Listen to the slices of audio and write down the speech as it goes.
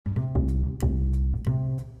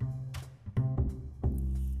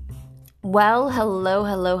Well,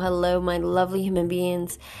 hello, my lovely human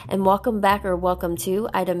beings, and welcome back or welcome to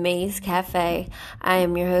Ida May's Cafe. I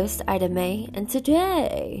am your host, Ida May, and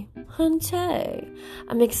today,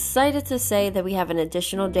 I'm excited to say that we have an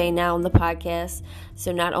additional day now on the podcast.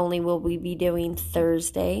 So not only will we be doing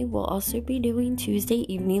Thursday, we'll also be doing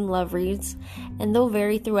Tuesday evening love reads, and they'll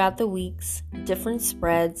vary throughout the weeks, different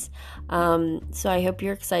spreads. So I hope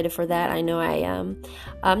you're excited for that. I know I am.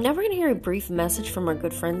 Now we're going to hear a brief message from our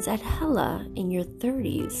good friends at Hella in Your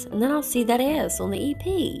 30s, and then I'll see that ass on the EP,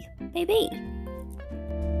 baby.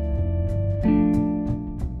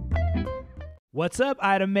 What's up,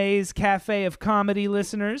 Ida May's Cafe of Comedy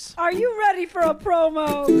listeners? Are you ready for a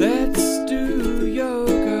promo? Let's do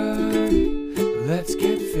yoga. Let's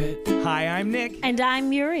get fit. Hi, I'm Nick. And I'm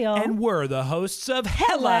Muriel. And we're the hosts of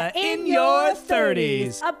Hella in Your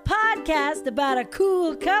 30s. A podcast about a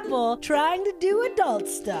cool couple trying to do adult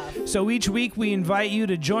stuff. So each week we invite you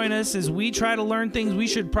to join us as we try to learn things we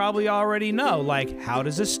should probably already know, like how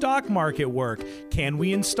does a stock market work? Can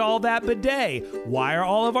we install that bidet? Why are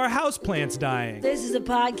all of our houseplants dying? This is a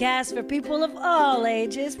podcast for people of all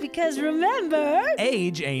ages because remember,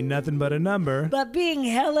 age ain't nothing but a number. But being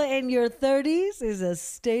hella in your 30s is a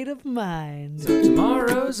state of mind. So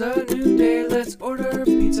tomorrow's a new day, let's order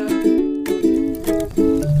pizza.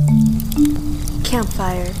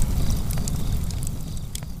 Campfire.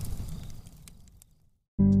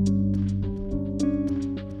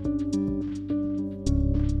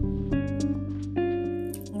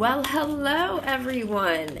 Well, hello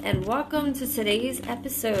everyone, and welcome to today's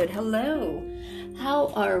episode. Hello, how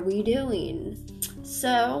are we doing?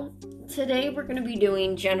 So, today we're going to be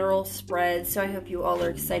doing general spreads, so I hope you all are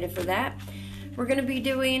excited for that. We're going to be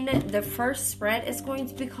doing the first spread. It's going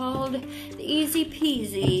to be called the Easy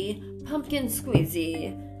Peasy Pumpkin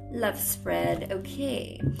Squeezy Love Spread.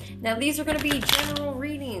 Okay, now these are going to be general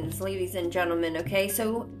readings, ladies and gentlemen, okay?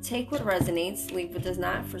 So take what resonates, leave what does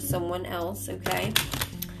not for someone else, okay?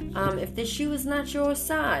 If this shoe is not your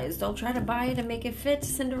size, don't try to buy it and make it fit.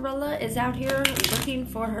 Cinderella is out here looking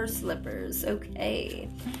for her slippers, okay?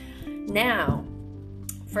 Now,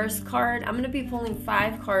 first card, I'm going to be pulling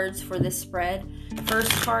 5 cards for this spread.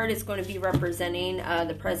 First card is going to be representing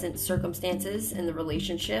the present circumstances in the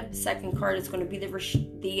relationship. Second card is going to be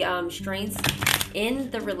the strengths in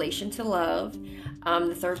the relation to love.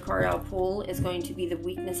 The third card I'll pull is going to be the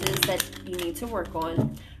weaknesses that you need to work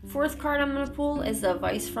on. Fourth card I'm going to pull is the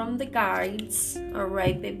advice from the guides. All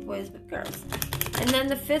right, big boys, big girls. And then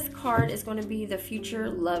the fifth card is going to be the future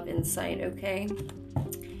love insight, okay?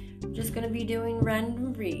 I'm just going to be doing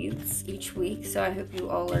random reads each week, so I hope you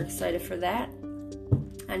all are excited for that.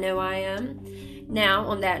 I know I am. Now,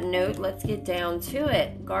 on that note, let's get down to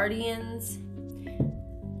it. Guardians,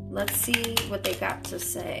 let's see what they got to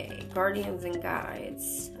say. Guardians and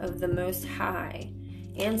guides of the Most High,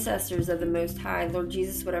 ancestors of the Most High, Lord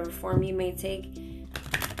Jesus, whatever form you may take,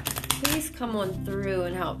 please come on through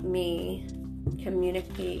and help me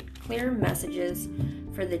communicate clear messages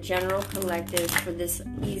for the general collective for this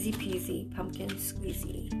easy peasy pumpkin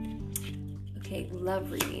squeezy. Okay,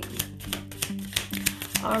 love reading.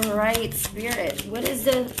 All right, Spirit, what is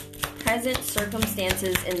the present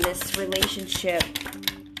circumstances in this relationship?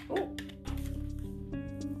 Oh.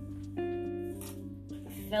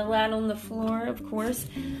 Fell out on the floor, of course.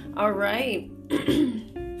 All right.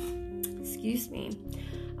 Excuse me.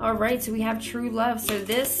 All right, so we have true love. So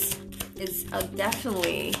this is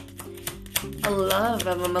definitely a love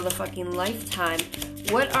of a motherfucking lifetime.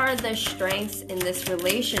 What are the strengths in this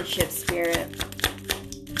relationship, Spirit?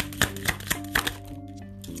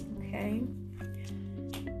 Okay.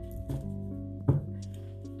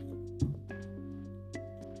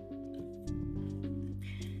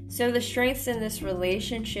 So the strengths in this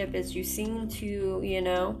relationship is you seem to,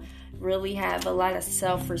 really have a lot of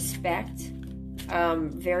self-respect,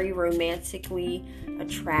 very romantically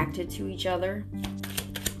attracted to each other.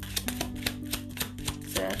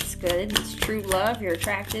 That's good. It's true love. You're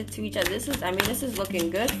attracted to each other. This is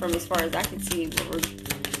looking good from as far as I can see what we're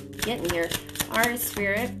getting here. All right,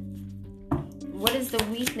 Spirit. What is the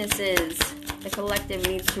weaknesses the collective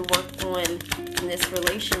needs to work on in this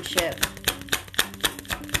relationship?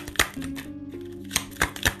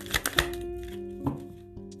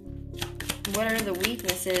 What are the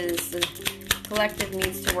weaknesses the collective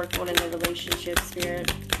needs to work on in the relationship,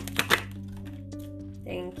 Spirit?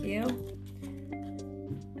 Thank you.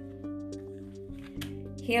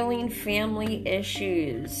 Healing family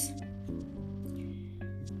issues.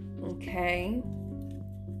 Okay.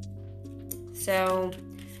 So,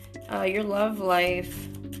 your love life,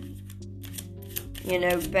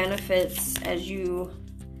 benefits as you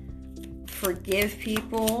forgive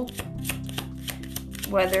people,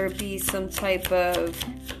 whether it be some type of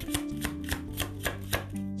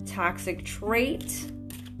toxic trait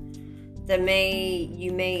that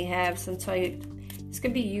you may have some type. This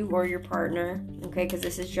could be you or your partner, okay, because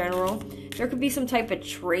this is general. There could be some type of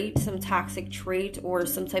trait, some toxic trait, or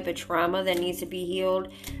some type of trauma that needs to be healed,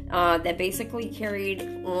 that basically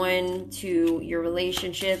carried on to your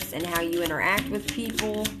relationships and how you interact with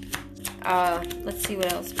people. Let's see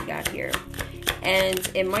what else we got here. And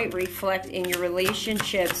it might reflect in your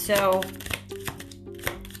relationship. So,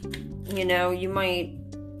 you might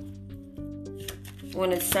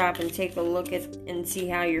want to stop and take a look at and see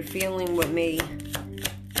how you're feeling. What may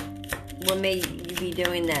you be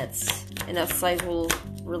doing that's in a cycle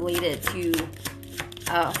related to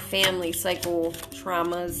family cycle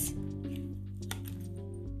traumas.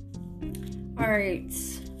 Alright,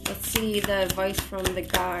 let's see the advice from the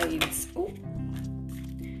guides. Ooh.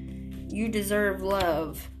 You deserve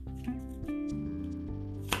love.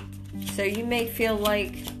 So you may feel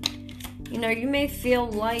like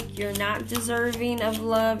you're not deserving of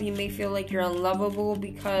love. You may feel like you're unlovable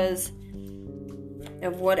because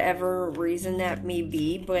of whatever reason that may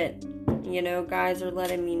be, but guys are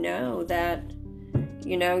letting me know that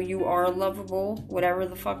you are lovable, whatever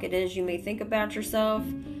the fuck it is you may think about yourself.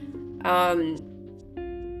 And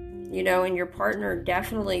your partner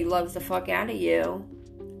definitely loves the fuck out of you.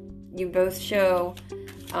 You both show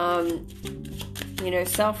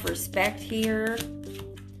self-respect here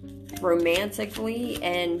romantically,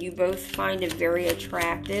 and you both find it very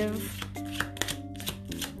attractive.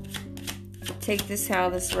 Take this how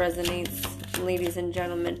this resonates, ladies and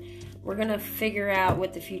gentlemen. We're going to figure out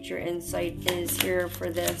what the future insight is here for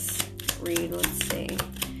this read. Let's see.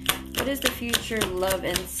 What is the future love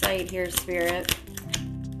insight here, Spirit?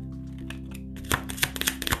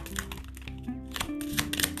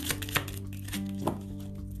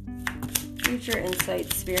 Future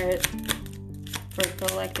insight, Spirit, for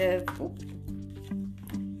collective. Ooh.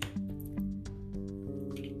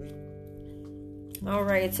 All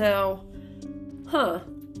right, so,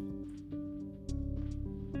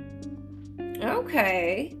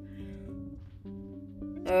 Okay.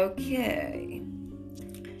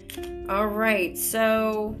 All right,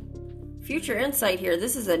 so future insight here.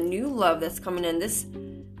 This is a new love that's coming in. This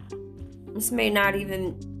may not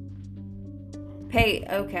even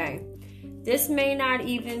This may not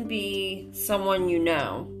even be someone you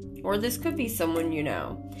know, or this could be someone you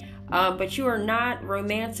know, but you are not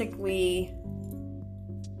romantically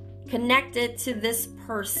connected to this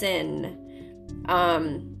person,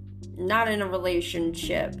 not in a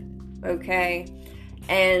relationship, okay?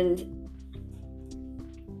 And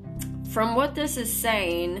from what this is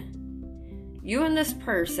saying, you and this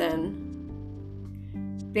person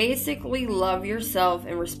basically love yourself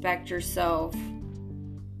and respect yourself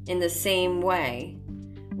in the same way,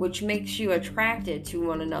 which makes you attracted to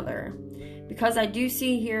one another. Because I do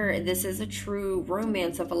see here, this is a true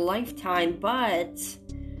romance of a lifetime, but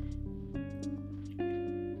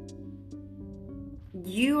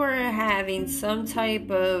you are having some type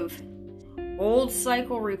of old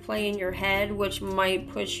cycle replay in your head, which might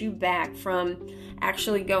push you back from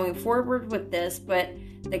actually going forward with this. But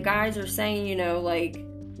the guys are saying,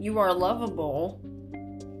 you are lovable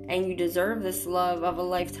and you deserve this love of a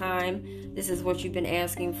lifetime. This is what you've been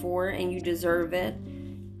asking for and you deserve it.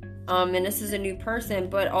 And this is a new person,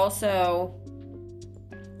 but also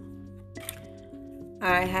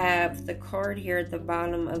I have the card here at the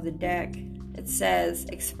bottom of the deck. It says,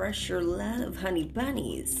 express your love, honey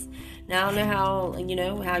bunnies. Now, I don't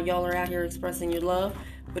know how y'all are out here expressing your love,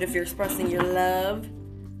 but if you're expressing your love,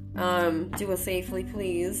 do it safely,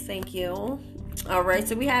 please. Thank you. All right,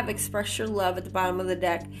 so we have express your love at the bottom of the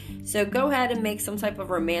deck. So go ahead and make some type of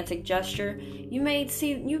romantic gesture. You may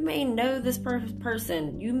know this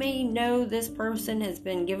person. You may know this person has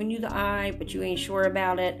been giving you the eye, but you ain't sure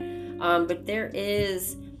about it. But there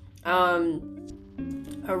is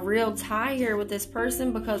a real tie here with this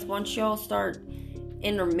person, because once y'all start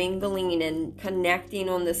intermingling and connecting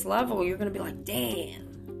on this level, you're going to be like, damn.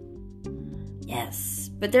 Yes.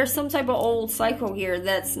 But there's some type of old cycle here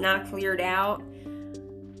that's not cleared out.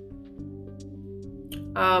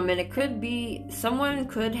 And it could be, someone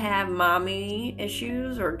could have mommy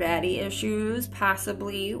issues or daddy issues,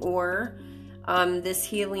 possibly, or this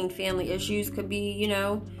healing family issues could be,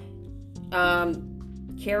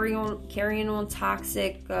 carrying on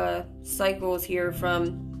toxic cycles here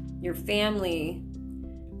from your family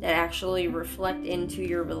that actually reflect into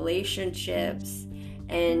your relationships.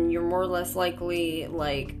 And you're more or less likely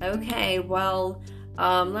like, okay, well,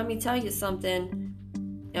 let me tell you something.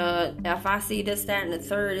 If I see this, that, and the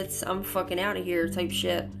third, it's I'm fucking out of here type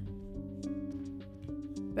shit.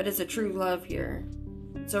 But it's a true love here.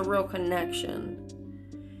 It's a real connection.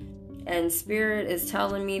 And Spirit is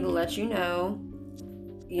telling me to let you know,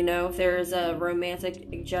 if there's a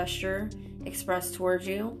romantic gesture expressed towards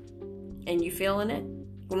you and you feeling it,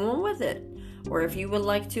 go on with it. Or if you would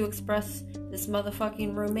like to express this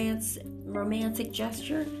motherfucking romantic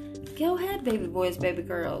gesture, go ahead, baby boys, baby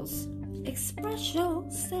girls. Express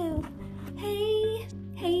yourself. Hey,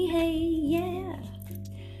 hey, hey, yeah.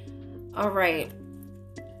 Alright.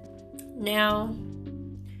 Now,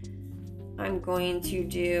 I'm going to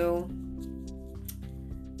do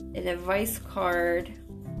an advice card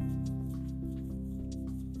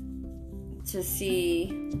to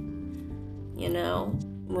see,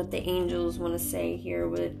 what the angels want to say here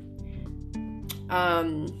with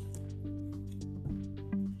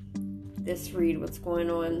this read, what's going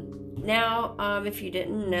on. Now, if you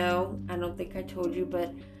didn't know, I don't think I told you,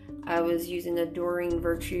 but I was using the Doreen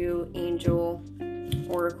Virtue Angel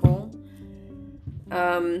Oracle.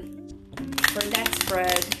 For next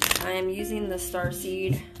spread, I am using the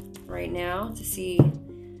Starseed right now to see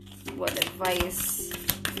what advice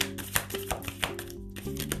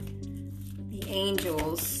the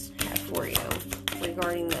angels have for you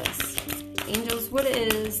regarding this. Angels, what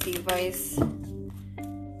is the advice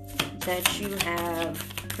that you have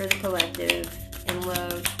for the collective in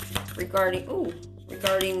love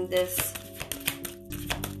regarding this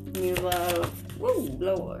new love? Woo,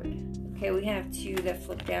 Lord. Okay, we have 2 that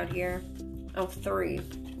flipped out here. Oh, 3.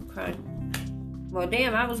 Okay. Well,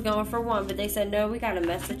 damn, I was going for 1, but they said, no, we got a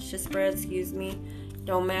message to spread, excuse me.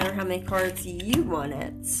 Don't matter how many cards you want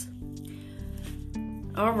it.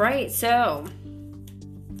 Alright, so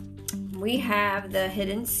we have the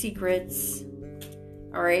hidden secrets.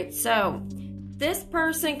 Alright, so this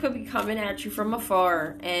person could be coming at you from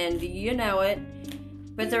afar, and you know it.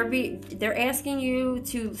 But they're asking you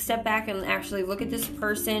to step back and actually look at this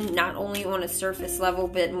person, not only on a surface level,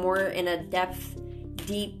 but more in a depth,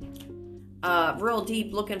 deep, real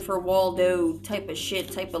deep, looking for Waldo type of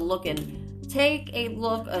shit, type of looking. Take a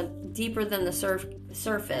look deeper than the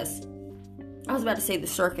surface. I was about to say the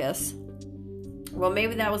circus. Well,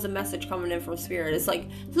 maybe that was a message coming in from Spirit. It's like,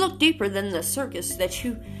 look deeper than the circus that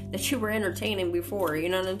you were entertaining before. You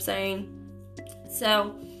know what I'm saying?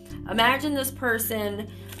 So, imagine this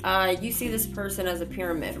person, you see this person as a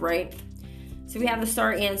pyramid, right? So we have the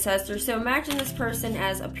star ancestor. So imagine this person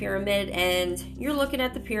as a pyramid, and you're looking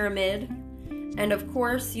at the pyramid, and of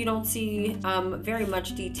course you don't see very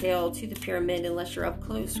much detail to the pyramid unless you're up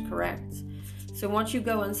close, correct? So once you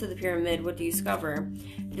go into the pyramid, what do you discover?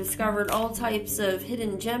 You discovered all types of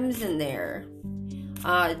hidden gems in there.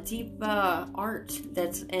 Deep art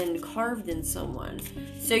that's carved in someone.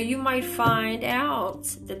 So you might find out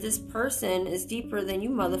that this person is deeper than you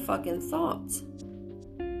motherfucking thought.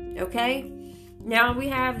 Okay? Now we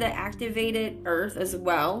have the activated earth as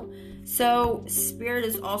well. So Spirit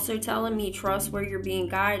is also telling me, trust where you're being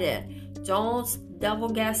guided. Don't double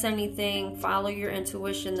guess anything. Follow your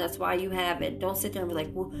intuition. That's why you have it. Don't sit there and be like,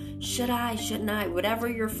 well, should I, shouldn't I? Whatever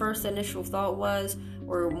your first initial thought was,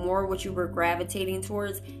 or more what you were gravitating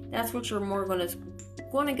towards, that's what you're more going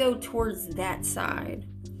to go towards that side.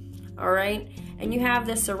 All right? And you have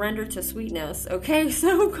the surrender to sweetness. Okay,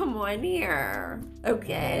 so come on here.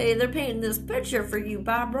 Okay, they're painting this picture for you,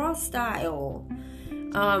 Bob Ross style.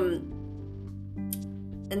 And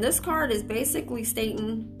this card is basically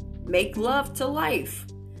stating, make love to life.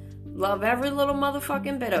 Love every little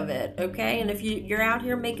motherfucking bit of it, okay? And if you're out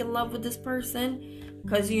here making love with this person,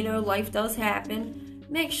 because life does happen,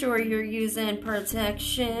 make sure you're using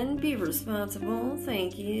protection. Be responsible.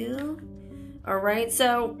 Thank you. Alright,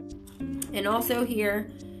 so, and also here,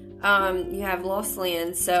 you have lost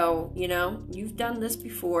land. So, you've done this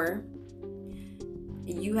before.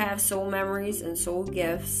 You have soul memories and soul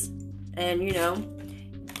gifts. And,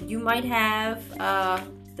 you might have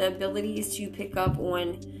the abilities to pick up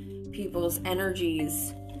on people's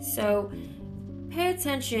energies. So pay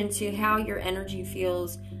attention to how your energy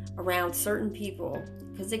feels around certain people,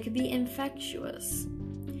 because it could be infectious.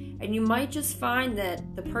 And you might just find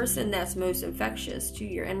that the person that's most infectious to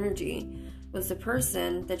your energy was the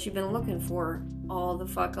person that you've been looking for all the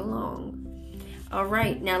fuck along.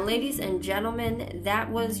 Alright, now ladies and gentlemen, that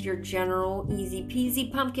was your general easy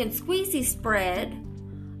peasy pumpkin squeezy spread.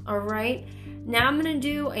 Alright, now I'm going to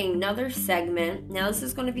do another segment. Now this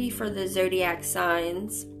is going to be for the zodiac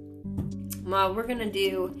signs. Well, we're going to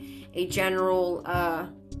do a general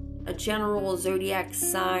zodiac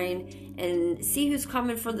sign and see who's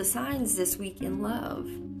coming for the signs this week in love.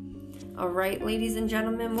 Alright, ladies and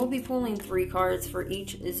gentlemen, we'll be pulling 3 cards for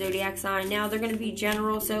each zodiac sign. Now, they're going to be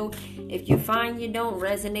general, so if you find you don't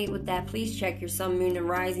resonate with that, please check your sun, moon, and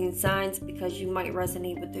rising signs, because you might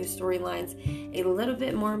resonate with those storylines a little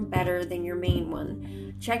bit more better than your main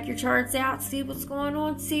one. Check your charts out, see what's going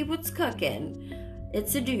on, see what's cooking.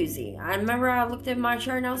 It's a doozy. I remember I looked at my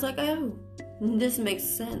chart and I was like, oh, this makes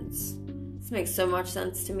sense. This makes so much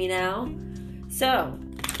sense to me now. So,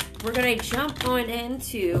 we're going to jump on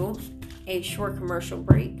into a short commercial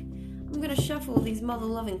break. I'm going to shuffle these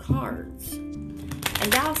mother-loving cards.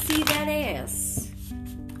 And I'll see that ass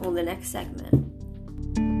on the next segment.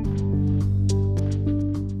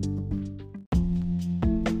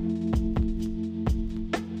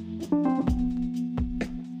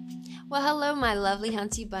 Well, hello, my lovely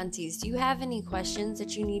Hunty Bunties. Do you have any questions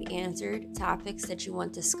that you need answered, topics that you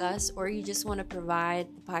want discussed, or you just want to provide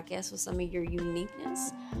the podcast with some of your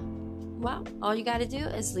uniqueness? Well, all you got to do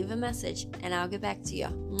is leave a message, and I'll get back to you.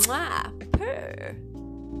 Mwah! Purr!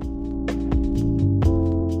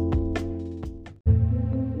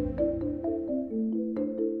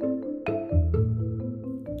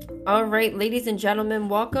 All right, ladies and gentlemen,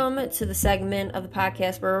 welcome to the segment of the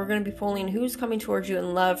podcast where we're going to be pulling who's coming towards you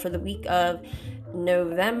in love for the week of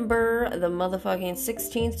November the motherfucking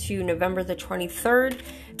 16th to November the 23rd.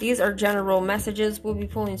 These are general messages. We'll be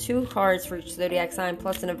pulling 2 cards for each zodiac sign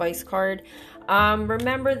plus an advice card.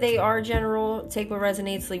 Remember, they are general. Take what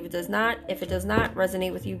resonates, leave what does not. If it does not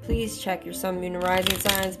resonate with you, please check your sun, moon, and rising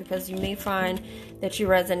signs, because you may find that you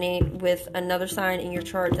resonate with another sign in your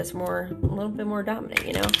chart that's a little bit more dominant,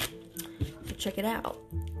 you know? So check it out.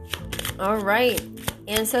 All right.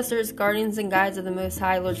 Ancestors, guardians, and guides of the Most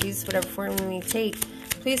High, Lord Jesus, whatever form we may take,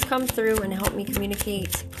 please come through and help me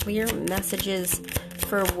communicate clear messages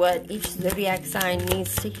for what each zodiac sign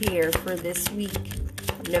needs to hear for this week,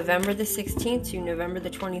 November the 16th to November the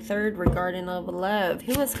 23rd, regarding love.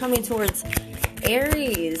 Who is coming towards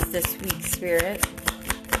Aries this week, Spirit?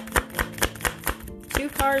 2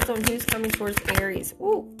 cards on who's coming towards Aries.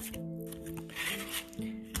 Ooh.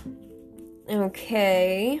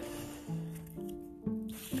 Okay.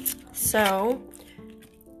 So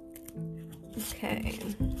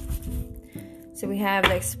we have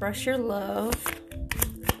the express your love.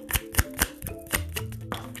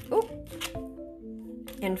 Ooh.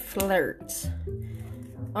 And flirt.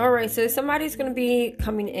 Alright, so somebody's going to be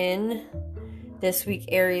coming in this week,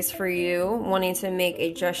 Aries, for you, wanting to make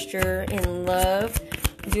a gesture in love,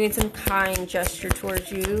 doing some kind gesture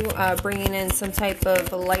towards you, bringing in some type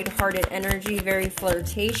of lighthearted energy, very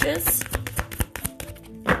flirtatious.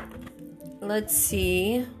 Let's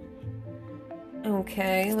see.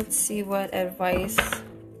 Okay, let's see what advice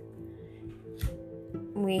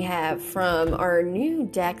we have from our new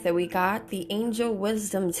deck that we got, the Angel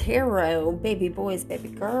Wisdom Tarot, Baby Boys, Baby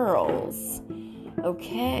Girls.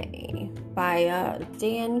 Okay, by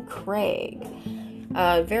Dan Craig.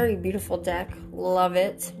 Very beautiful deck. Love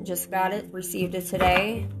it. Just got it. Received it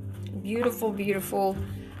today. Beautiful, beautiful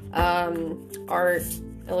art,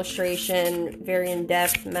 illustration, very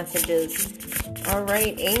in-depth messages. All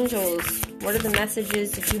right, angels, what are the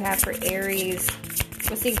messages that you have for Aries?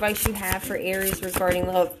 What's the advice you have for Aries regarding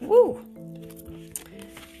love? Woo!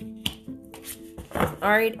 All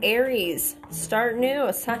right, Aries, start new.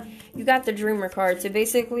 It's time. You got the Dreamer card. So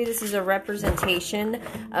basically, this is a representation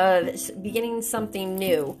of beginning something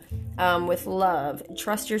new with love.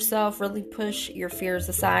 Trust yourself, really push your fears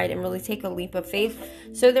aside, and really take a leap of faith.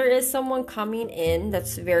 So there is someone coming in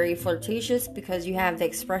that's very flirtatious, because you have the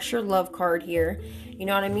Express Your Love card here. You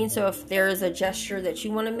know what I mean? So if there is a gesture that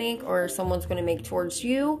you want to make, or someone's going to make towards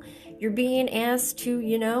you, you're being asked to,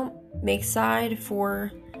 make side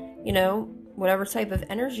for, whatever type of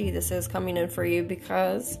energy this is coming in for you,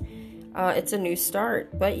 because it's a new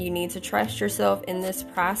start. But you need to trust yourself in this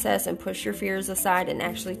process and push your fears aside and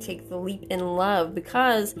actually take the leap in love,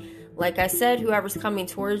 because like I said, whoever's coming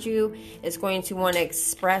towards you is going to want to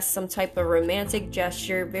express some type of romantic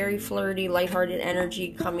gesture, very flirty, lighthearted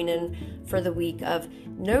energy coming in for the week of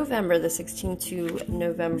November the 16th to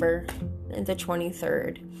November the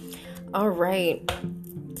 23rd. All right,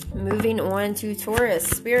 moving on to Taurus.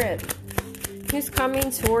 Spirit, who's coming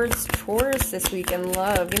towards Taurus this week in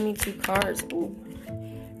love? Give me 2 cards. Ooh.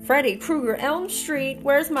 Freddy Krueger, Elm Street.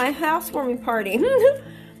 Where's my housewarming party?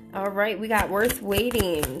 All right, we got Worth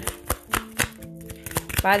Waiting.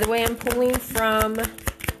 By the way, I'm pulling from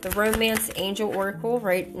the Romance Angel Oracle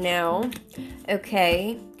right now.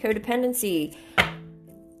 Okay, codependency.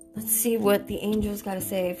 Let's see what the angels got to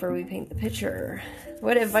say before we paint the picture.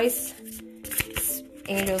 What advice,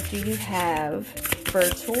 angels, do you have for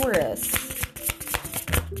Taurus?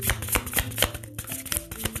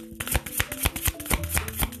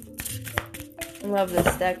 Love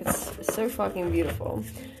this deck. It's so fucking beautiful.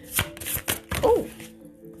 Oh!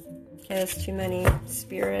 Okay, that's too many.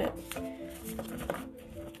 Spirit.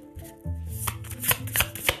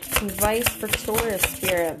 Advice for Taurus,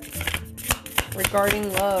 Spirit.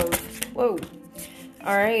 Regarding love. Whoa.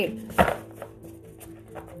 Alright.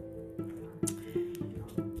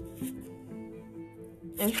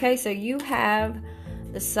 Okay, so you have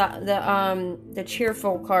the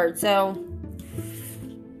cheerful card. So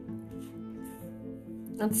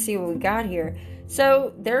let's see what we got here.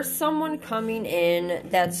 So there's someone coming in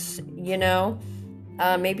that's,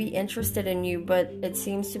 maybe interested in you, but it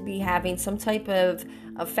seems to be having some type of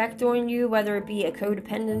effect on you, whether it be a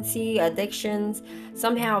codependency, addictions,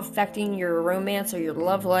 somehow affecting your romance or your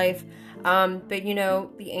love life. But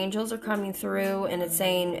the angels are coming through and it's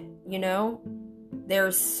saying,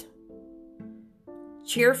 there's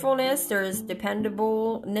cheerfulness, there's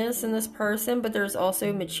dependableness in this person, but there's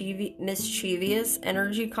also mischievous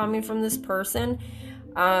energy coming from this person.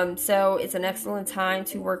 So it's an excellent time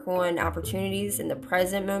to work on opportunities in the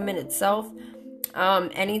present moment itself.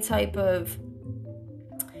 Any type of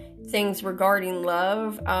things regarding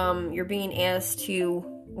love, you're being asked to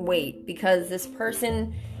wait, because this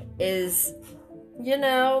person is,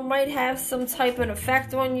 might have some type of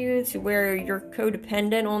effect on you to where you're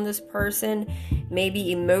codependent on this person,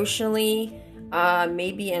 maybe emotionally,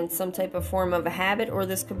 maybe in some type of form of a habit, or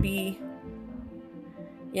this could be,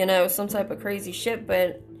 some type of crazy shit.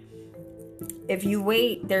 But if you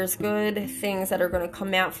wait, there's good things that are going to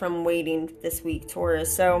come out from waiting this week,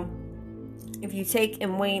 Taurus. So if you take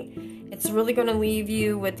and wait, it's really going to leave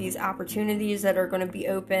you with these opportunities that are going to be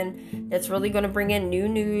open. That's really going to bring in new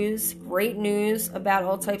news, great news about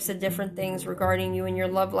all types of different things regarding you and your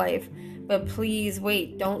love life. But please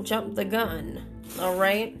wait. Don't jump the gun. All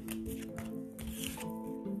right?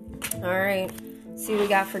 All right. See what we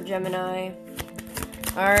got for Gemini.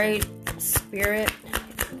 All right, Spirit.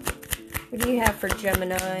 What do you have for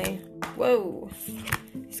Gemini? Whoa.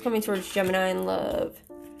 He's coming towards Gemini in love.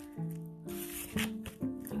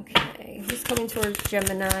 Okay. He's coming towards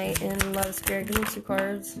Gemini in love, Spirit. Give me 2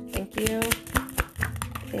 cards. Thank you.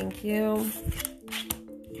 Thank you.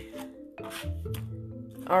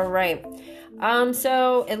 All right.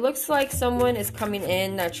 So it looks like someone is coming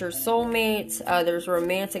in that's your soulmate. There's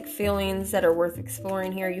romantic feelings that are worth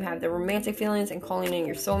exploring here. You have the romantic feelings and calling in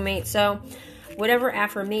your soulmate. So whatever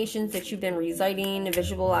affirmations that you've been reciting,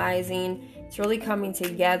 visualizing, it's really coming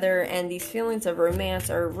together, and these feelings of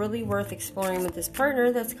romance are really worth exploring with this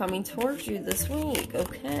partner that's coming towards you this week.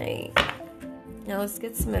 Okay. Now let's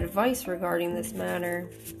get some advice regarding this matter.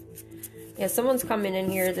 Yeah, someone's coming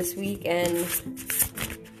in here this week and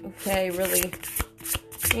okay, really,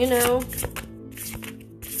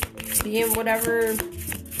 being whatever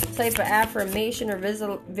type of affirmation or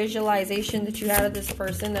visualization that you had of this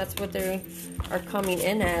person, that's what they are coming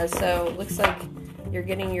in as. So it looks like you're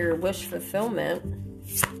getting your wish fulfillment.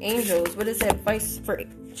 Angels, what is the advice for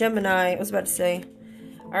Gemini? I was about to say.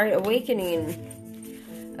 All right,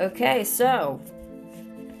 awakening. Okay, so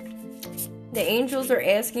the angels are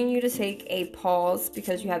asking you to take a pause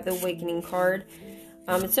because you have the awakening card.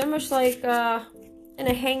 It's almost like in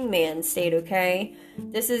a hangman state, okay?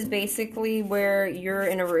 This is basically where you're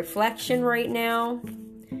in a reflection right now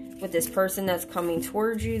with this person that's coming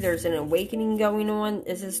towards you. There's an awakening going on.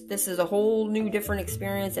 This is a whole new different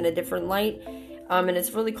experience in a different light. And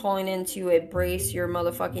it's really calling in to embrace your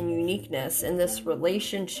motherfucking uniqueness in this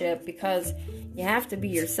relationship, because you have to be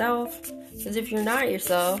yourself. Because if you're not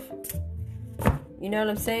yourself, you know what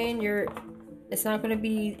I'm saying? It's not going to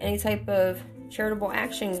be any type of charitable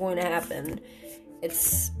action going to happen.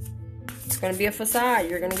 It's going to be a facade.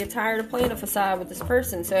 You're going to get tired of playing a facade with this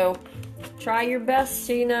person. So try your best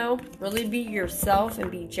to, really be yourself and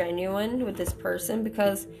be genuine with this person,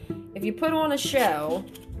 because if you put on a show,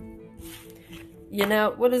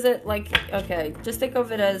 what is it like? Okay, just think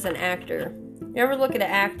of it as an actor. You ever look at an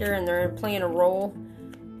actor and they're playing a role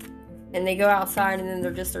and they go outside and then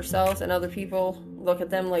they're just themselves, and other people look at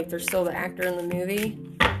them like they're still the actor in the movie?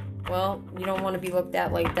 Well, you don't want to be looked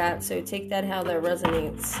at like that, so take that how that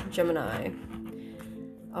resonates, Gemini.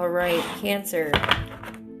 All right, Cancer.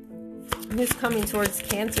 Who's coming towards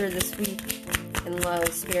Cancer this week in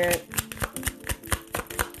love, Spirit?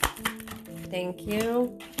 Thank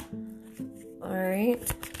you. All right.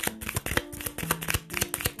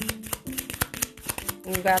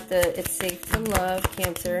 You got the It's Safe to Love,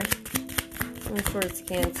 Cancer. Coming towards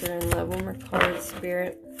Cancer in love. One more card,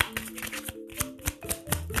 Spirit.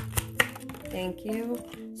 Thank you.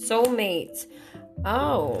 Soulmate.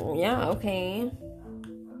 Oh, yeah, okay.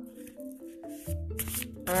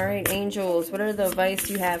 Alright, angels, what are the advice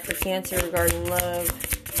you have for Cancer regarding love?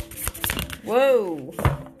 Whoa.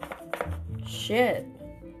 Shit.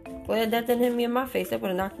 Glad that didn't hit me in my face. That would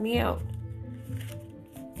have knocked me out.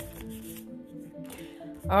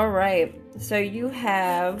 Alright, so you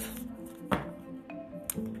have...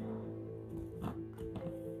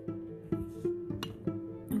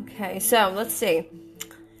 Okay, so let's see.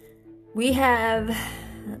 We have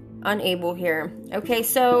unable here. Okay,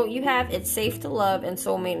 so you have it's safe to love and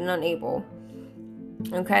soulmate and unable.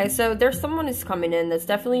 Okay, so there's someone who's coming in that's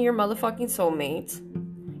definitely your motherfucking soulmate,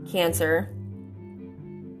 Cancer.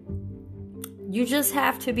 You just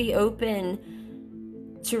have to be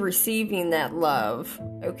open to receiving that love.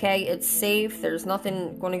 Okay, it's safe. There's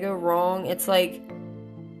nothing going to go wrong. It's like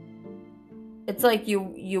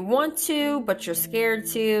you want to, but you're scared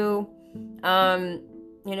to.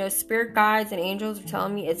 You know, spirit guides and angels are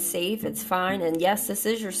telling me it's safe, it's fine, and yes, this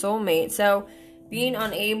is your soulmate. So being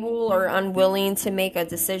unable or unwilling to make a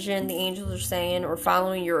decision, the angels are saying, or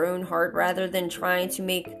following your own heart rather than trying to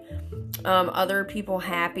make other people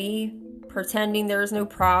happy, pretending there's no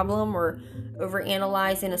problem or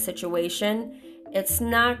overanalyzing a situation, it's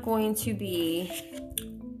not going to be,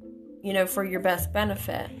 you know, for your best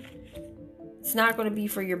benefit. It's not going to be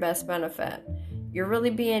for your best benefit. You're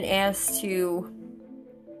really being asked to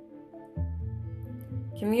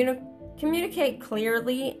communicate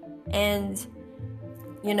clearly and,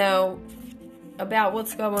 you know, about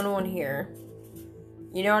what's going on here.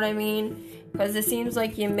 You know what I mean? Because it seems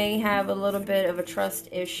like you may have a little bit of a trust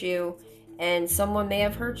issue, and someone may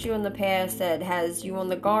have hurt you in the past that has you on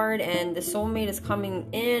the guard, and the soulmate is coming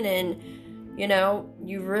in, and, you know,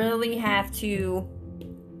 you really have to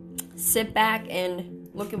sit back and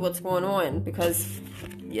look at what's going on, because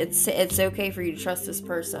it's okay for you to trust this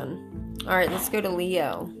person. Alright, let's go to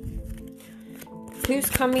Leo. Who's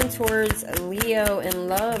coming towards Leo in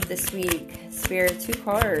love this week? Spirit, 2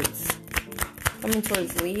 cards. Coming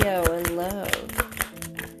towards Leo in love.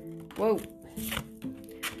 Whoa.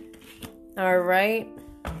 Alright.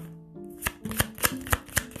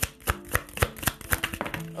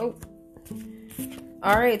 Oh.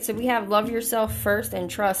 Alright, so we have love yourself first and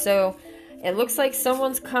trust. So it looks like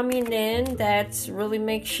someone's coming in that really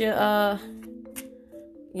makes you,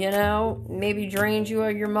 you know, maybe drains you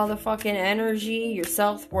of your motherfucking energy, your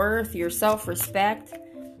self-worth, your self-respect.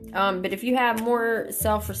 But if you have more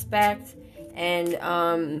self-respect and,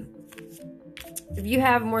 if you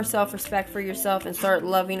have more self-respect for yourself and start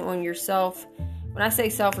loving on yourself, when I say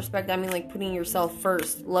self-respect, I mean like putting yourself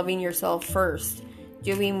first, loving yourself first,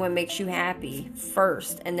 doing what makes you happy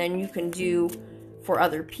first, and then you can do for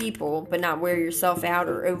other people, but not wear yourself out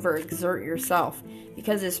or overexert yourself.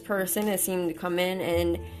 Because this person has seemed to come in,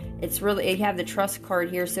 and it's really, you have the trust card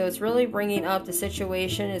here, so it's really bringing up the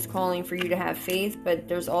situation is calling for you to have faith, but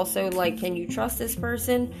there's also like, can you trust this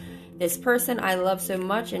person? This person I love so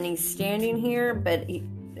much, and he's standing here, but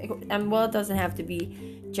well, it doesn't have to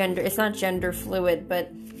be gender, it's not gender fluid,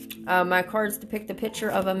 but my cards depict a picture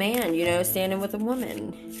of a man, you know, standing with a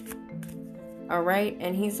woman. Alright,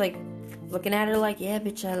 and he's like looking at her like, yeah,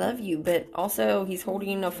 bitch, I love you, but also he's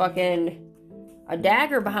holding a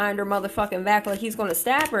dagger behind her motherfucking back like he's gonna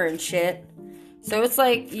stab her and shit. So it's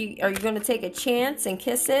like, are you gonna take a chance and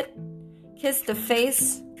kiss it? Kiss the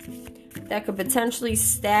face that could potentially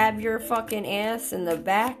stab your fucking ass in the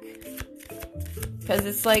back? Because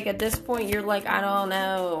it's like, at this point, you're like, I don't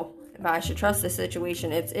know if I should trust this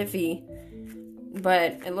situation. It's iffy.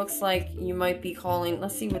 But it looks like you might be calling.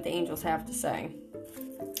 Let's see what the angels have to say.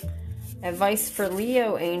 Advice for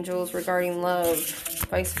Leo, angels, regarding love.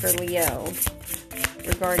 Advice for Leo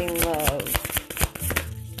regarding love.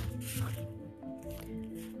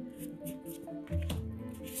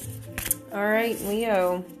 Alright,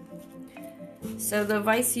 Leo. So the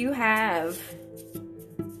advice you have,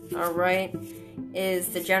 alright, is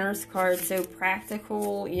the Generous card. So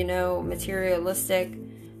practical, you know, materialistic,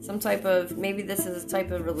 some type of, maybe this is a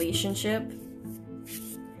type of relationship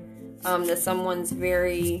that someone's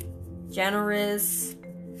very generous,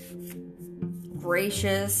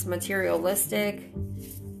 gracious, materialistic,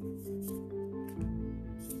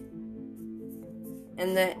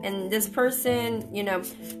 and this person, you know,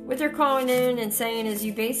 what they're calling in and saying is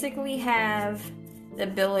you basically have the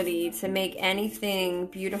ability to make anything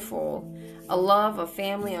beautiful. A love, a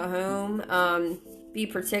family, a home, be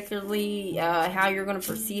particularly how you're going to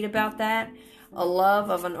proceed about that. A love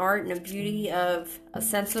of an art and a beauty of a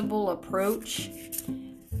sensible approach,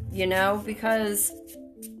 you know, because,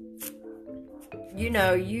 you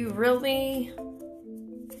know, you really,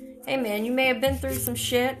 hey man, you may have been through some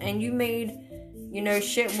shit and you made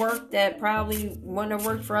shit work that probably wouldn't have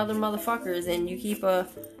worked for other motherfuckers, and you keep a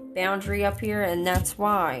boundary up here, and that's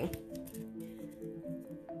why.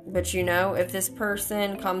 But if this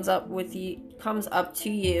person comes up to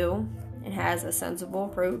you and has a sensible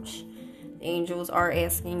approach, the angels are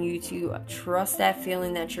asking you to trust that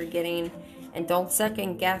feeling that you're getting and don't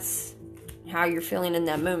second guess how you're feeling in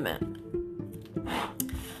that moment.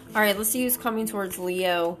 Alright, let's see who's coming towards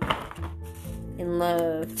Leo in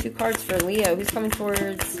love. 2 cards for Leo. Who's coming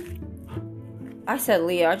towards... I said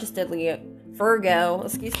Leo. I just did Leo. Virgo.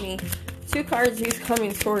 Excuse me. 2 cards. Who's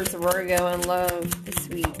coming towards Virgo in love this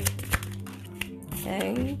week?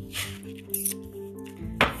 Okay.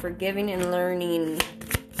 Forgiving and learning.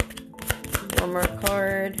 1 more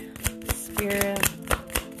card. Spirit.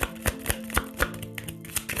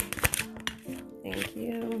 Thank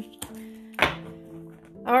you.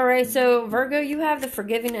 Alright, so Virgo, you have the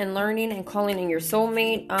forgiving and learning and calling in your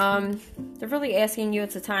soulmate. They're really asking you,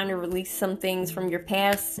 it's a time to release some things from your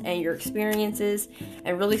past and your experiences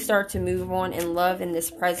and really start to move on in love in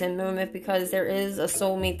this present moment, because there is a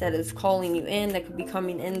soulmate that is calling you in, that could be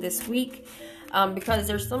coming in this week. Because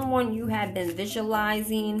there's someone you have been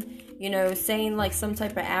visualizing, saying like some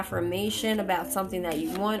type of affirmation about something that you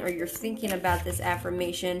want, or you're thinking about this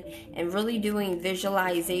affirmation and really doing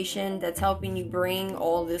visualization that's helping you bring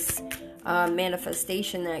all this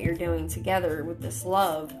manifestation that you're doing together with this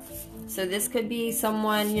love. So this could be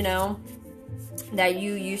someone, that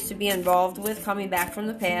you used to be involved with coming back from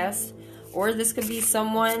the past, or this could be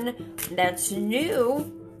someone that's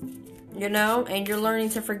new, and you're learning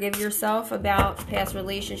to forgive yourself about past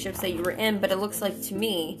relationships that you were in. But it looks like to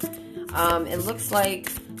me, it looks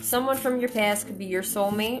like someone from your past could be your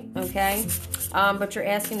soulmate, okay? But you're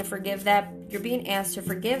asking to forgive that. You're being asked to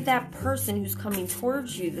forgive that person who's coming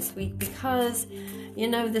towards you this week, because,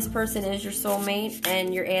 this person is your soulmate,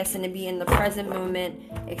 and you're asking to be in the present moment,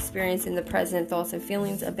 experiencing the present thoughts and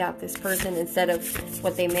feelings about this person instead of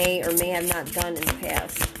what they may or may have not done in the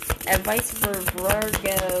past. Advice for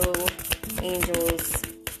Virgo angels.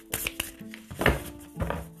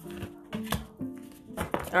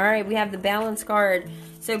 Alright, we have the balance card.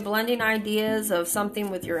 So blending ideas of something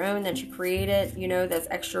with your own that you created, that's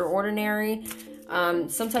extraordinary.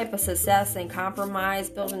 Some type of success and compromise,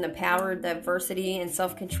 building the power, diversity, and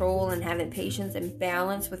self-control, and having patience and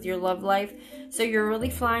balance with your love life. So you're really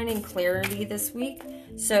flying in clarity this week.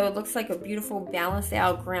 So it looks like a beautiful, balanced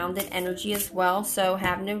out, grounded energy as well. So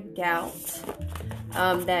have no doubt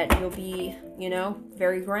that you'll be,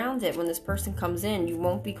 very grounded when this person comes in. You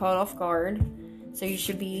won't be caught off guard. So you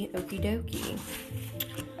should be okie dokie.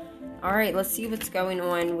 Alright, let's see what's going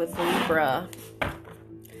on with Libra.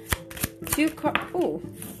 2 cards. Ooh,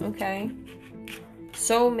 okay.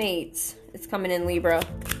 Soulmates. It's coming in, Libra.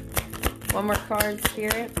 1 more card,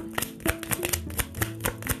 Spirit.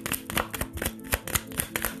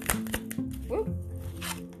 Woo.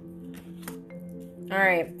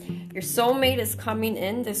 Alright. Your soulmate is coming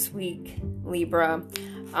in this week, Libra.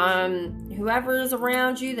 Whoever is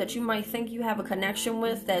around you that you might think you have a connection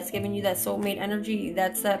with, that's giving you that soulmate energy,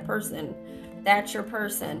 that's that person. That's your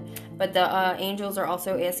person. But the angels are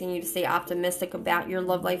also asking you to stay optimistic about your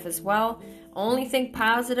love life as well. Only think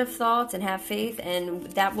positive thoughts and have faith, and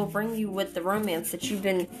that will bring you with the romance that you've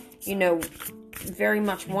been, very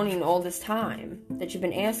much wanting all this time, that you've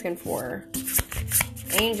been asking for.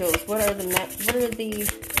 Angels, what are the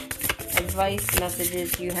advice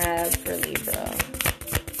messages you have for Libra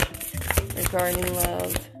regarding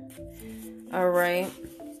love? Alright.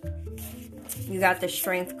 You got the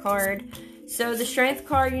Strength card. So the Strength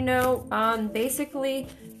card, basically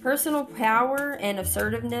personal power and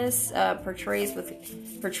assertiveness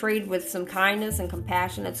portrayed with some kindness and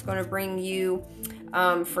compassion. It's going to bring you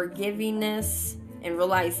forgivingness and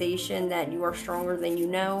realization that you are stronger than you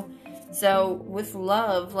know. So with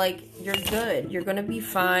love, you're good. You're going to be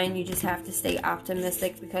fine. You just have to stay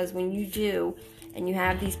optimistic, because when you do, and you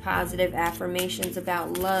have these positive affirmations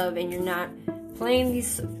about love, and you're not playing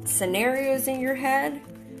these scenarios in your head,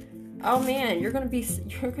 oh man, you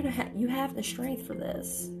have the strength for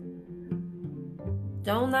this.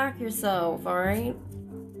 Don't knock yourself, alright?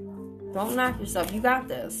 Don't knock yourself. You got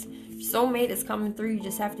this. Your soulmate is coming through. You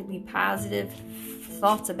just have to be positive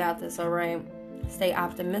thoughts about this, alright? Stay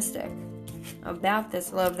optimistic about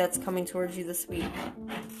this love that's coming towards you this week.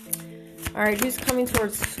 Alright, who's coming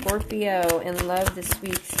towards Scorpio in love this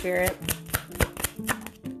week, Spirit?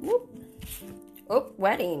 Whoop. Oh,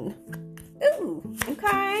 wedding. Ooh,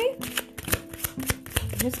 okay.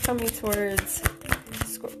 Who's coming towards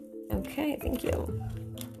Scorpio? Okay, thank you.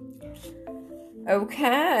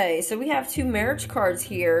 Okay, so we have 2 marriage cards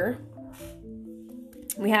here.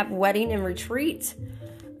 We have wedding and retreat.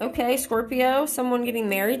 Okay, Scorpio, someone getting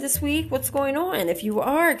married this week. What's going on? If you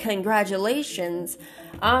are, congratulations.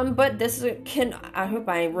 But I hope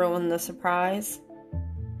I ruined the surprise.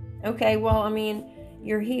 Okay, well, I mean,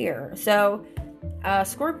 you're here. So,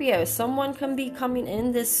 Scorpio, someone can be coming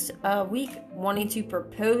in this week wanting to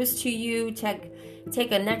propose to you,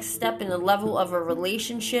 take a next step in the level of a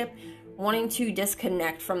relationship, wanting to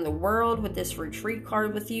disconnect from the world with this retreat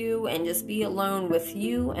card with you and just be alone with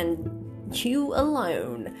you and you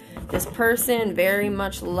alone. This person very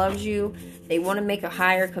much loves you. They want to make a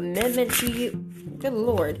higher commitment to you. Good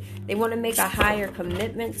Lord. They want to make a higher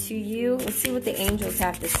commitment to you. Let's see what the angels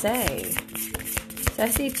have to say. So I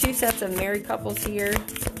see 2 sets of married couples here.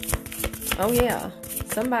 Oh yeah.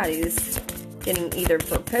 Somebody's getting either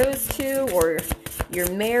proposed to or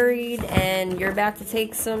you're married and you're about to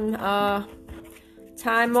take some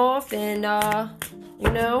time off and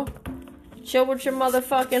chill with your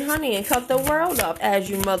motherfucking honey and cut the world up as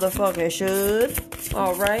you motherfucking should.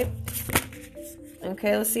 Alright.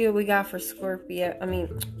 Okay, let's see what we got for Scorpio. I mean,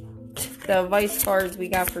 the vice cards we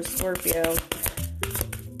got for Scorpio.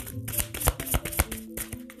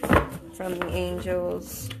 From the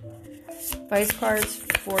angels. Vice cards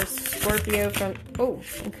for Scorpio from... Oh,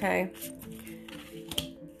 okay.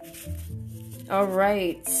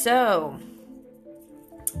 Alright, so...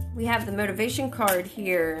 we have the motivation card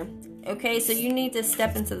here. Okay, so you need to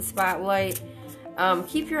step into the spotlight.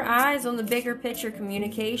 Keep your eyes on the bigger picture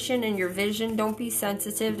communication and your vision. Don't be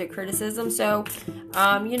sensitive to criticism. So,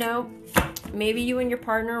 maybe you and your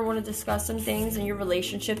partner want to discuss some things in your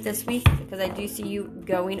relationship this week, because I do see you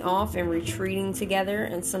going off and retreating together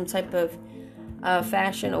in some type of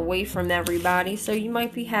fashion away from everybody. So you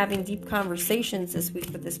might be having deep conversations this week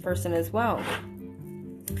with this person as well.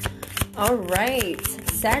 All right,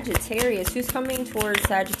 Sagittarius. Who's coming towards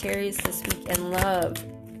Sagittarius this week in love?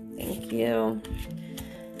 Thank you.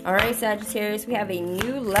 All right, Sagittarius. We have a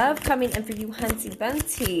new love coming in for you, Hunty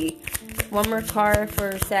Bunty. One more card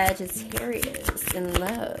for Sagittarius in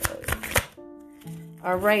love.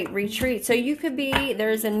 All right, retreat. So you could be,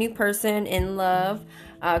 there's a new person in love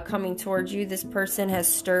coming towards you. This person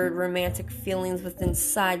has stirred romantic feelings within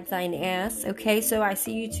inside thine ass. Okay, so I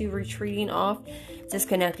see you two retreating off,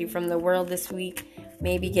 disconnecting from the world this week.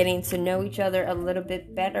 Maybe getting to know each other a little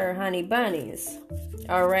bit better, honey bunnies.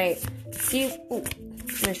 All right.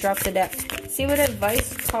 Let's drop the deck. See what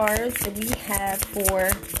advice cards that we have for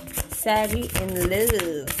Saggy in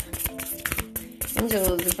love.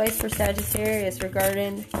 Angels, advice for Sagittarius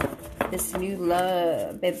regarding this new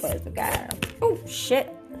love. Big boys, we got. Oh,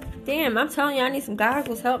 shit. Damn, I'm telling you, I need some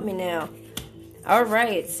goggles. Help me now. All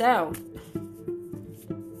right, so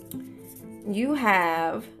you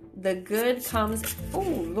have the good comes. Oh,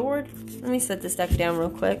 Lord. Let me set this deck down real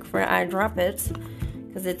quick before I drop it,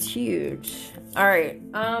 because it's huge. All right.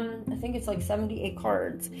 I think it's like 78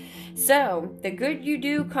 cards. So the good you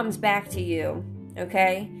do comes back to you.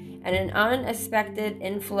 Okay. And an unexpected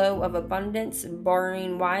inflow of abundance,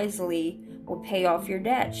 borrowing wisely, will pay off your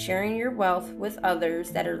debt, sharing your wealth with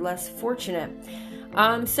others that are less fortunate.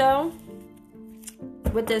 So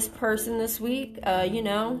with this person this week,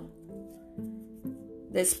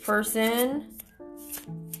 this person,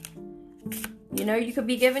 you could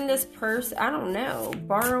be giving this person, I don't know,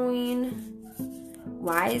 borrowing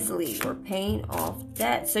wisely or paying off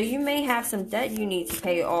debt. So you may have some debt you need to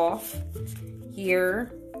pay off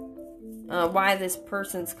here. Why this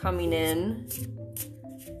person's coming in.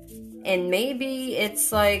 And maybe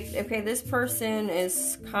it's like, okay, this person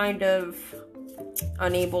is kind of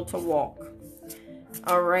unable to walk.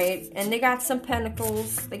 All right. And they got some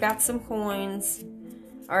pentacles. They got some coins.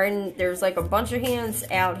 All right. And there's like a bunch of hands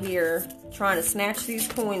out here trying to snatch these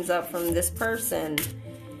coins up from this person.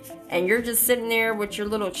 And you're just sitting there with your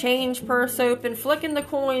little change purse open, flicking the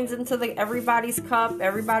coins into everybody's cup,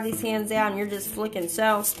 everybody's hands out, and you're just flicking.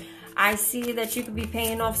 So I see that you could be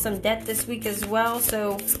paying off some debt this week as well.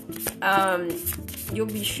 So you'll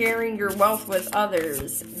be sharing your wealth with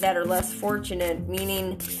others that are less fortunate,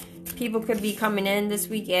 meaning people could be coming in this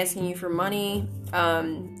week asking you for money,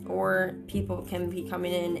 or people can be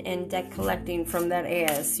coming in and debt collecting from that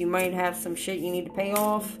ass. You might have some shit you need to pay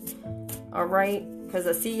off. All right. Because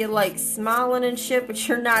I see you like smiling and shit, but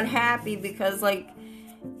you're not happy because like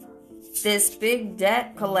this big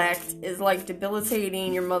debt collect is like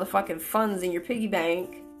debilitating your motherfucking funds in your piggy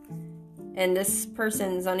bank. And this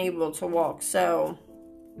person's unable to walk. So,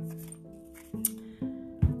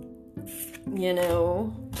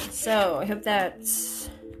 so I hope that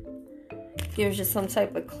gives you some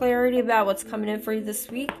type of clarity about what's coming in for you this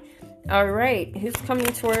week. All right. Who's coming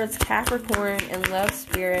towards Capricorn and love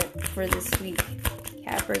spirit for this week?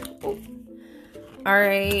 Capricorn. Oh. All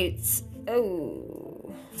right.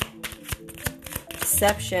 Oh.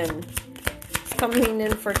 Deception. It's coming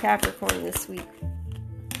in for Capricorn this week.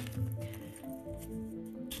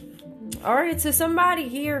 All right, so somebody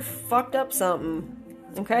here fucked up something.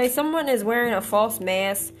 Okay, someone is wearing a false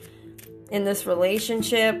mask in this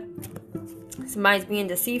relationship. Somebody's being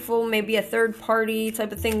deceitful, maybe a third party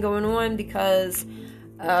type of thing going on, because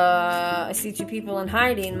I see two people in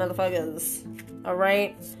hiding, motherfuckers.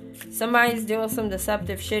 Alright? Somebody's doing some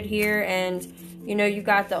deceptive shit here, and you know, you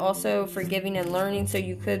got the also forgiving and learning, so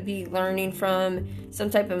you could be learning from some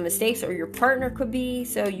type of mistakes, or your partner could be,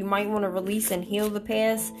 so you might want to release and heal the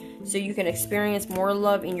past, so you can experience more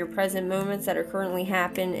love in your present moments that are currently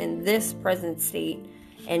happening in this present state,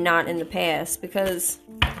 and not in the past, because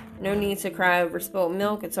no need to cry over spilled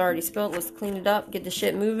milk. It's already spilled. Let's clean it up, get the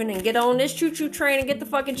shit moving, and get on this choo-choo train and get the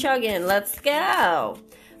fucking chugging. Let's go.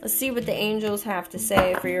 Let's see what the angels have to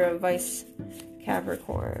say for your advice,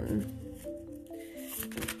 Capricorn.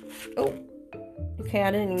 Oh. Okay,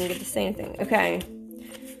 I didn't even get to say anything. Okay.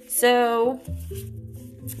 So,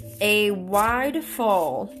 a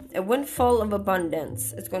windfall of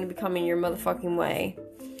abundance is going to be coming your motherfucking way.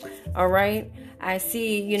 Alright? I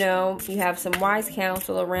see, you know, you have some wise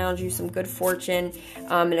counsel around you, some good fortune,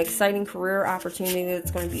 an exciting career opportunity that's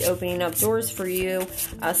going to be opening up doors for you,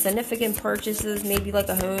 significant purchases, maybe like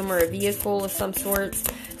a home or a vehicle of some sorts.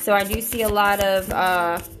 So I do see a lot of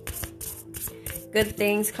good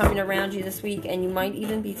things coming around you this week, and you might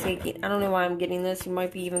even be taking, I don't know why I'm getting this, you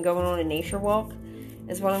might be even going on a nature walk,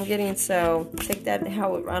 is what I'm getting. So take that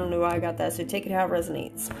how, I don't know why I got that, so take it how it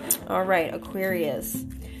resonates. Alright, Aquarius.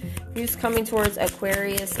 Who's coming towards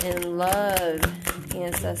Aquarius in love?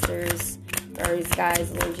 Ancestors, guardians,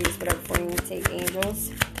 guides, energies, whatever for you take,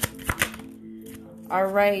 angels.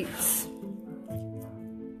 Alright.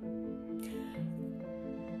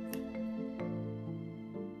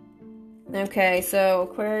 Okay, so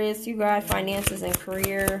Aquarius, you got finances and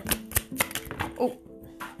career. Oh,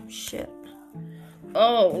 shit.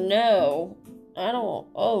 Oh, no.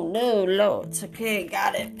 Oh, no, Lord. It's okay,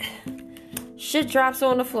 got it. Shit drops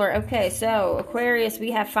on the floor. Okay, so Aquarius,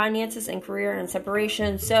 we have finances and career and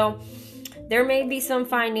separation. So there may be some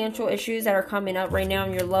financial issues that are coming up right now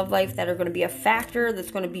in your love life that are going to be a factor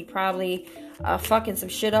that's going to be probably fucking some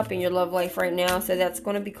shit up in your love life right now. So that's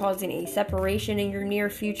going to be causing a separation in your near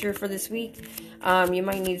future for this week. You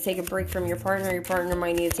might need to take a break from your partner. Your partner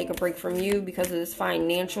might need to take a break from you because of this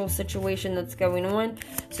financial situation that's going on.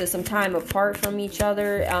 So some time apart from each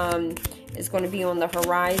other is going to be on the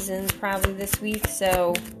horizon probably this week.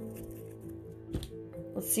 So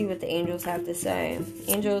let's see what the angels have to say.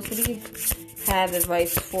 Angels, what do you have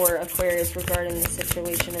advice for Aquarius regarding the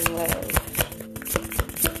situation in love?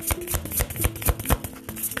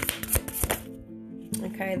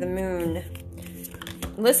 Okay, the moon.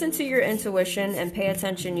 Listen to your intuition and pay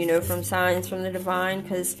attention, you know, from signs from the divine,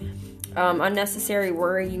 because unnecessary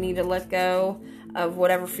worry, you need to let go of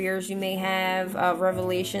whatever fears you may have,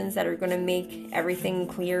 revelations that are going to make everything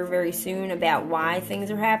clear very soon about why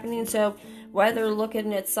things are happening. So whether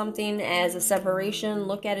looking at something as a separation,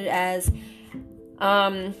 look at it as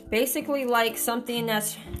basically like something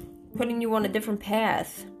that's putting you on a different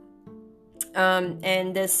path.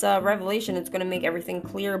 And this revelation is going to make everything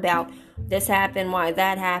clear about this happened, why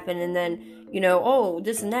that happened, and then, you know, oh,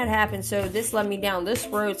 this and that happened, so this led me down this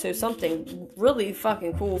road, so something really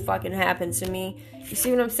fucking cool fucking happened to me. You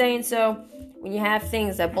see what I'm saying? So when you have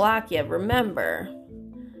things that block you, remember,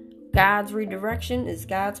 God's redirection is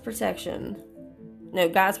God's protection. No,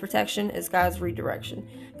 God's protection is God's redirection.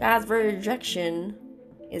 God's rejection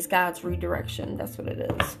is God's redirection. That's what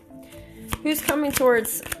it is. Who's coming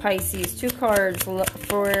towards Pisces? 2 cards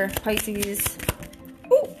for Pisces.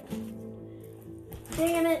 Ooh.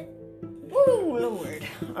 Damn it. Ooh, Lord.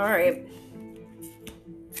 Alright.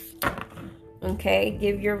 Okay,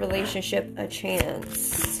 give your relationship a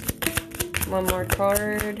chance. 1 more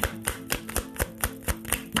card.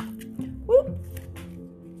 Whoop.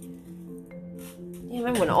 Damn,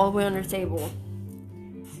 I went all the way under the table.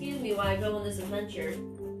 Excuse me while I go on this adventure.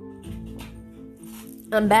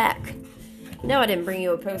 I'm back. No, I didn't bring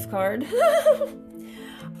you a postcard.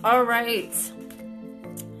 Alright.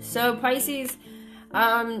 So, Pisces,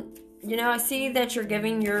 you know, I see that you're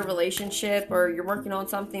giving your relationship, or you're working on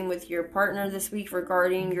something with your partner this week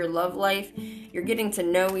regarding your love life. You're getting to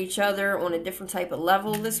know each other on a different type of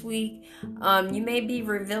level this week. You may be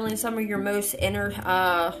revealing some of your most inner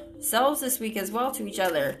selves this week as well to each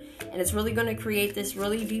other. And it's really going to create this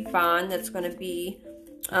really deep bond that's going to be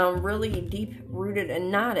really deep rooted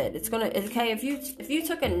and knotted. It's gonna, okay, if you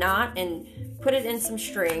took a knot and put it in some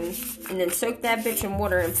string and then soak that bitch in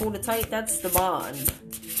water and pulled it tight, that's the bond.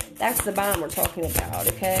 That's the bond we're talking about,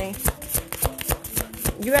 okay?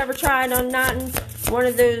 You ever tried unknotting one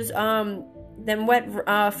of those them wet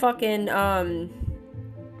fucking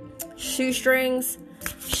shoestrings?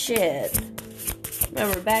 Shit.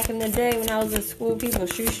 Remember back in the day when I was in school,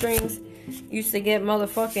 people's shoestrings used to get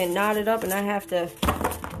motherfucking knotted up, and I have to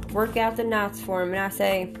work out the knots for them. And I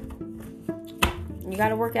say, you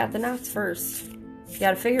gotta work out the knots first. You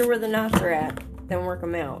gotta figure where the knots are at, then work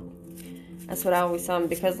them out. That's what I always tell them,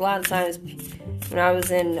 because a lot of times when I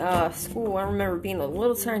was in school, I remember being a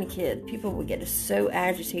little tiny kid, people would get so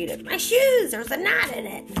agitated. My shoes, there's a knot in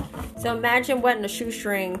it. So imagine wetting a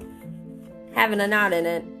shoestring, having a knot in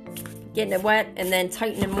it, getting it wet, and then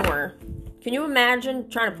tightening more. Can you imagine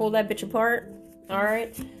trying to pull that bitch apart?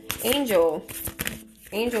 Alright.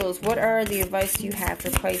 Angels, what are the advice you have for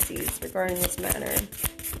Pisces regarding this matter?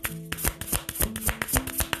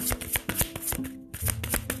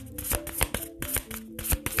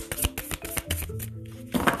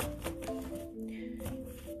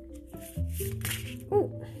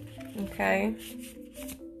 Ooh. Okay.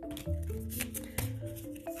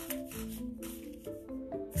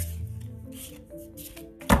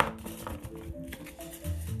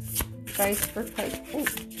 Advice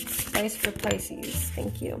for Pisces.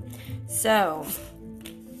 Thank you. So,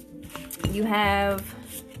 you have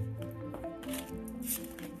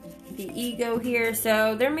the ego here.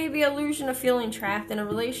 So, there may be illusion of feeling trapped in a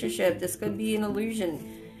relationship. This could be an illusion.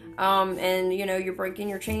 And, you know, you're breaking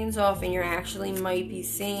your chains off and you actually might be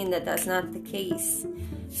seeing that that's not the case.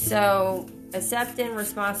 So, accepting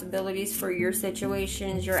responsibilities for your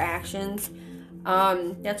situations, your actions,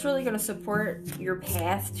 that's really going to support your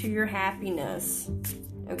path to your happiness.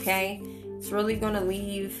 Okay? It's really going to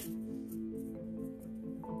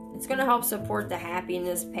it's going to help support the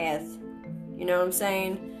happiness path. You know what I'm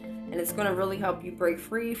saying? And it's going to really help you break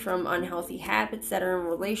free from unhealthy habits that are in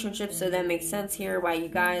relationships. So that makes sense here why you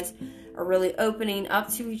guys are really opening up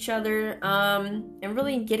to each other, and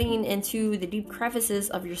really getting into the deep crevices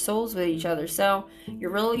of your souls with each other. So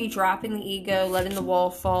you're really dropping the ego, letting the wall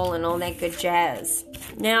fall, and all that good jazz.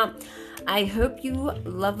 Now, I hope you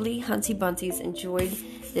lovely Hunty Bunties enjoyed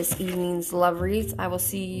this evening's love reads. I will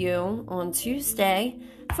see you on Tuesday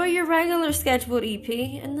for your regular scheduled EP,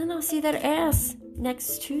 and then I'll see that ass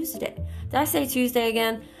next Tuesday. Did I say Tuesday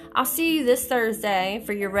again? I'll see you this Thursday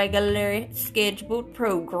for your regular scheduled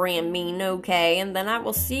programming, okay? And then I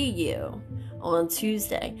will see you on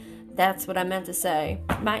Tuesday. That's what I meant to say.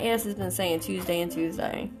 My ass has been saying Tuesday and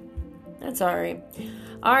Tuesday. That's alright.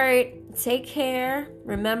 Alright, take care.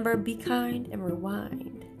 Remember, be kind and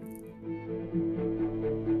rewind.